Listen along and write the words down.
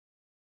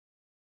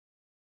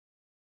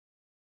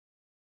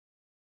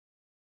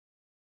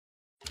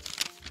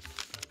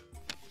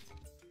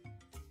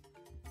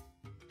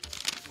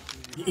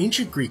The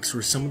ancient Greeks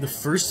were some of the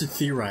first to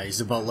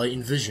theorize about light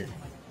and vision.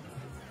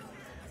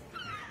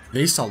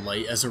 They saw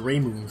light as a ray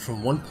moving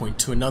from one point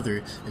to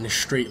another in a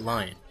straight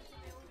line.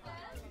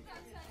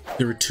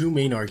 There were two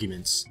main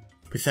arguments.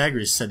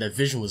 Pythagoras said that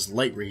vision was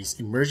light rays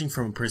emerging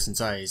from a person's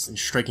eyes and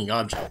striking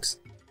objects.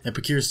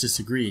 Epicurus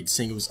disagreed,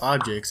 saying it was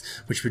objects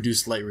which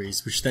produced light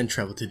rays which then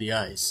traveled to the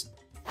eyes.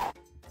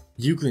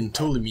 Euclid and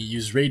Ptolemy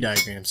used ray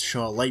diagrams to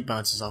show how light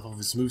bounces off of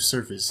a smooth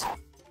surface,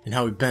 and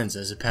how it bends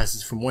as it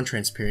passes from one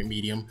transparent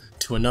medium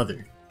to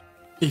another.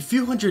 A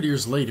few hundred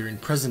years later in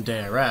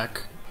present-day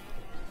Iraq,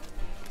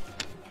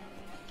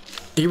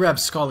 Arab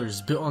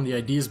scholars built on the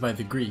ideas by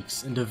the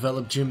Greeks and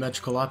developed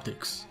geometrical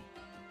optics,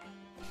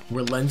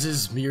 where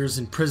lenses, mirrors,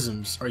 and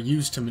prisms are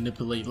used to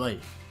manipulate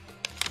light.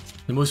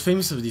 The most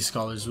famous of these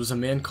scholars was a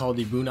man called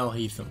Ibn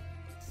al-Haytham.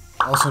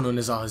 Also known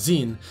as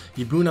Al-Hazin,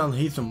 Ibn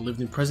al-Haytham lived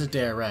in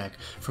present-day Iraq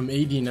from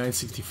AD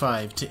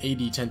 965 to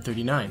AD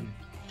 1039.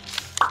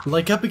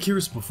 Like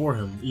Epicurus before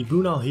him,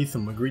 Ibn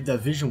al-Haytham agreed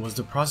that vision was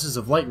the process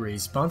of light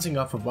rays bouncing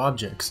off of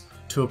objects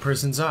to a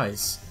person's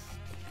eyes.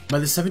 By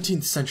the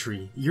 17th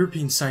century,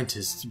 European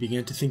scientists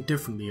began to think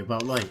differently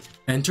about light.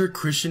 Enter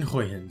Christian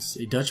Huygens,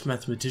 a Dutch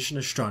mathematician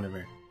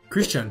astronomer.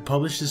 Christian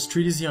published his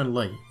treatise on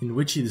light, in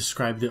which he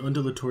described the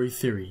undulatory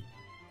theory.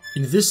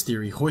 In this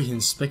theory,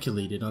 Huygens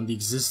speculated on the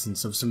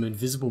existence of some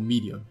invisible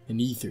medium, an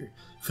ether,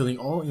 filling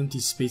all empty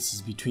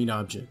spaces between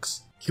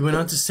objects. He went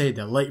on to say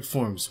that light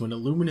forms when a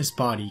luminous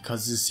body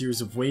causes a series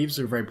of waves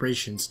or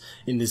vibrations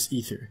in this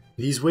ether.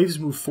 These waves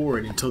move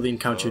forward until they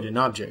encountered an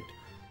object.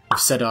 If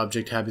said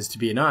object happens to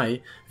be an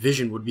eye,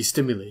 vision would be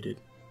stimulated.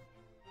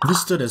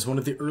 This stood as one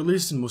of the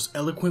earliest and most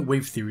eloquent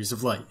wave theories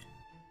of light.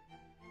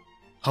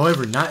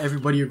 However, not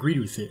everybody agreed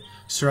with it.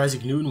 Sir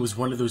Isaac Newton was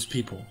one of those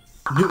people.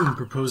 Newton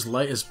proposed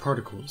light as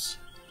particles.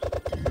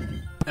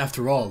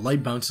 After all,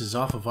 light bounces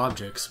off of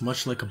objects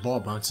much like a ball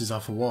bounces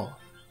off a wall.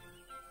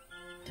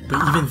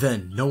 But even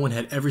then, no one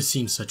had ever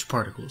seen such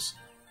particles.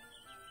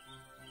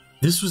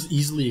 This was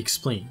easily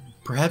explained.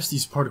 Perhaps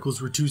these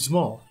particles were too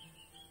small.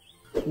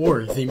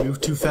 Or they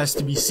moved too fast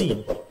to be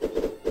seen.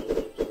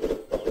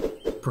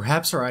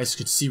 Perhaps our eyes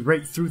could see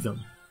right through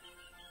them.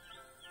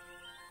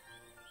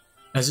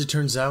 As it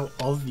turns out,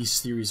 all of these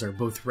theories are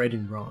both right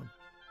and wrong,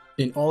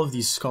 and all of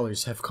these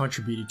scholars have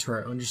contributed to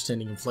our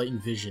understanding of light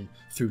and vision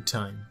through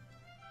time.